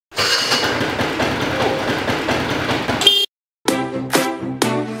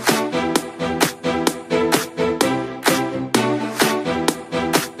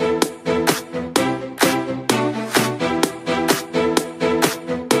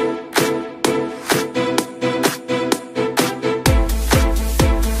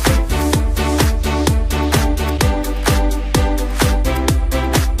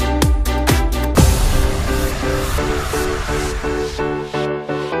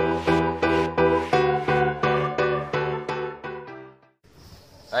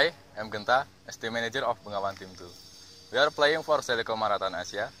Genta, as the manager of Bengawan Team 2. We are playing for Seleco Marathon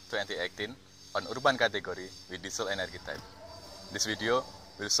Asia 2018 on urban category with diesel energy type. This video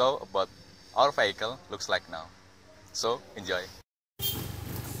will show about our vehicle looks like now. So, enjoy!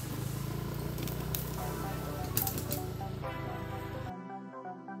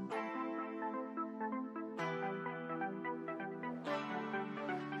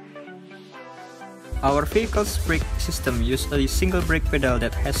 Our vehicle's brake system uses a single brake pedal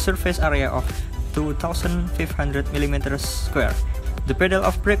that has surface area of 2,500 mm². The pedal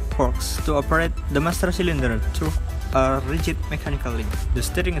of brake works to operate the master cylinder through a rigid mechanical link. The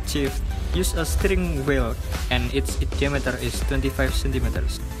steering achieve uses a steering wheel and its diameter is 25 cm.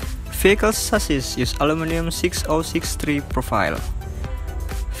 Vehicle's chassis use aluminum 6063 profile,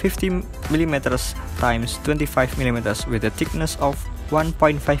 50 mm times 25 mm with a thickness of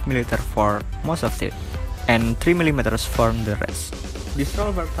 1.5 mm for most of it, and 3 mm for the rest. This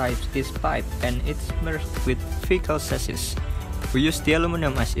roll bar type is pipe and it's merged with vehicle chassis. We use the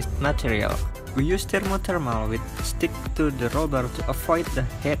aluminum as its material. We use thermal with stick to the roll bar to avoid the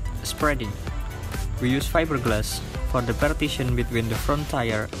head spreading. We use fiberglass for the partition between the front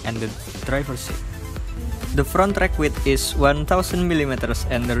tire and the driver's seat. The front rack width is 1000 mm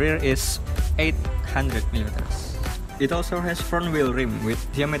and the rear is 800 mm. It also has front wheel rim with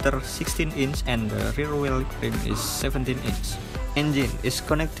diameter 16 inch and the rear wheel rim is 17 inch. Engine is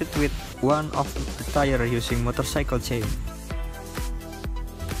connected with one of the tire using motorcycle chain.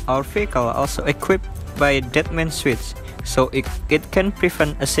 Our vehicle also equipped by deadman switch, so it can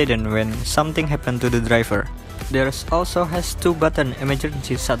prevent accident when something happens to the driver. There also has 2-button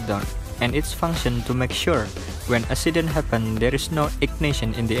emergency shutdown, and its function to make sure when accident happen there is no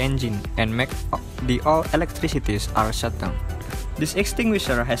ignition in the engine and make the all electricities are shut down. This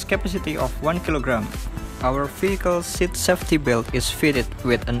extinguisher has capacity of 1 kg. Our vehicle seat safety belt is fitted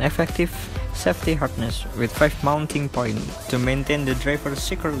with an effective safety harness with 5 mounting points to maintain the driver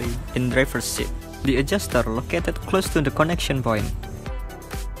securely in driver's seat. The adjuster located close to the connection point.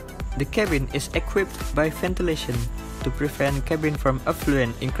 The cabin is equipped by ventilation to prevent cabin from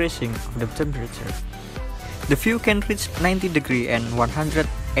effluent increasing of the temperature. The view can reach 90 degree and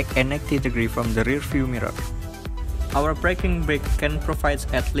 180 degree from the rear view mirror. Our braking brake can provide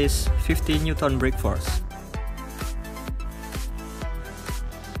at least 50 Newton brake force.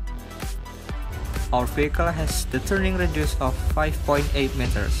 Our vehicle has the turning radius of 5.8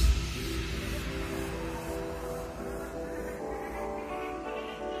 meters.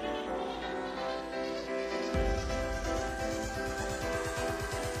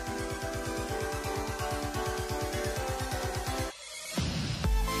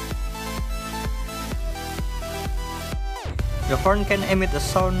 The horn can emit a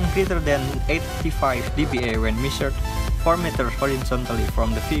sound greater than 85 dBA when measured 4 meters horizontally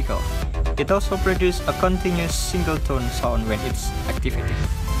from the vehicle. It also produces a continuous single-tone sound when it's activated.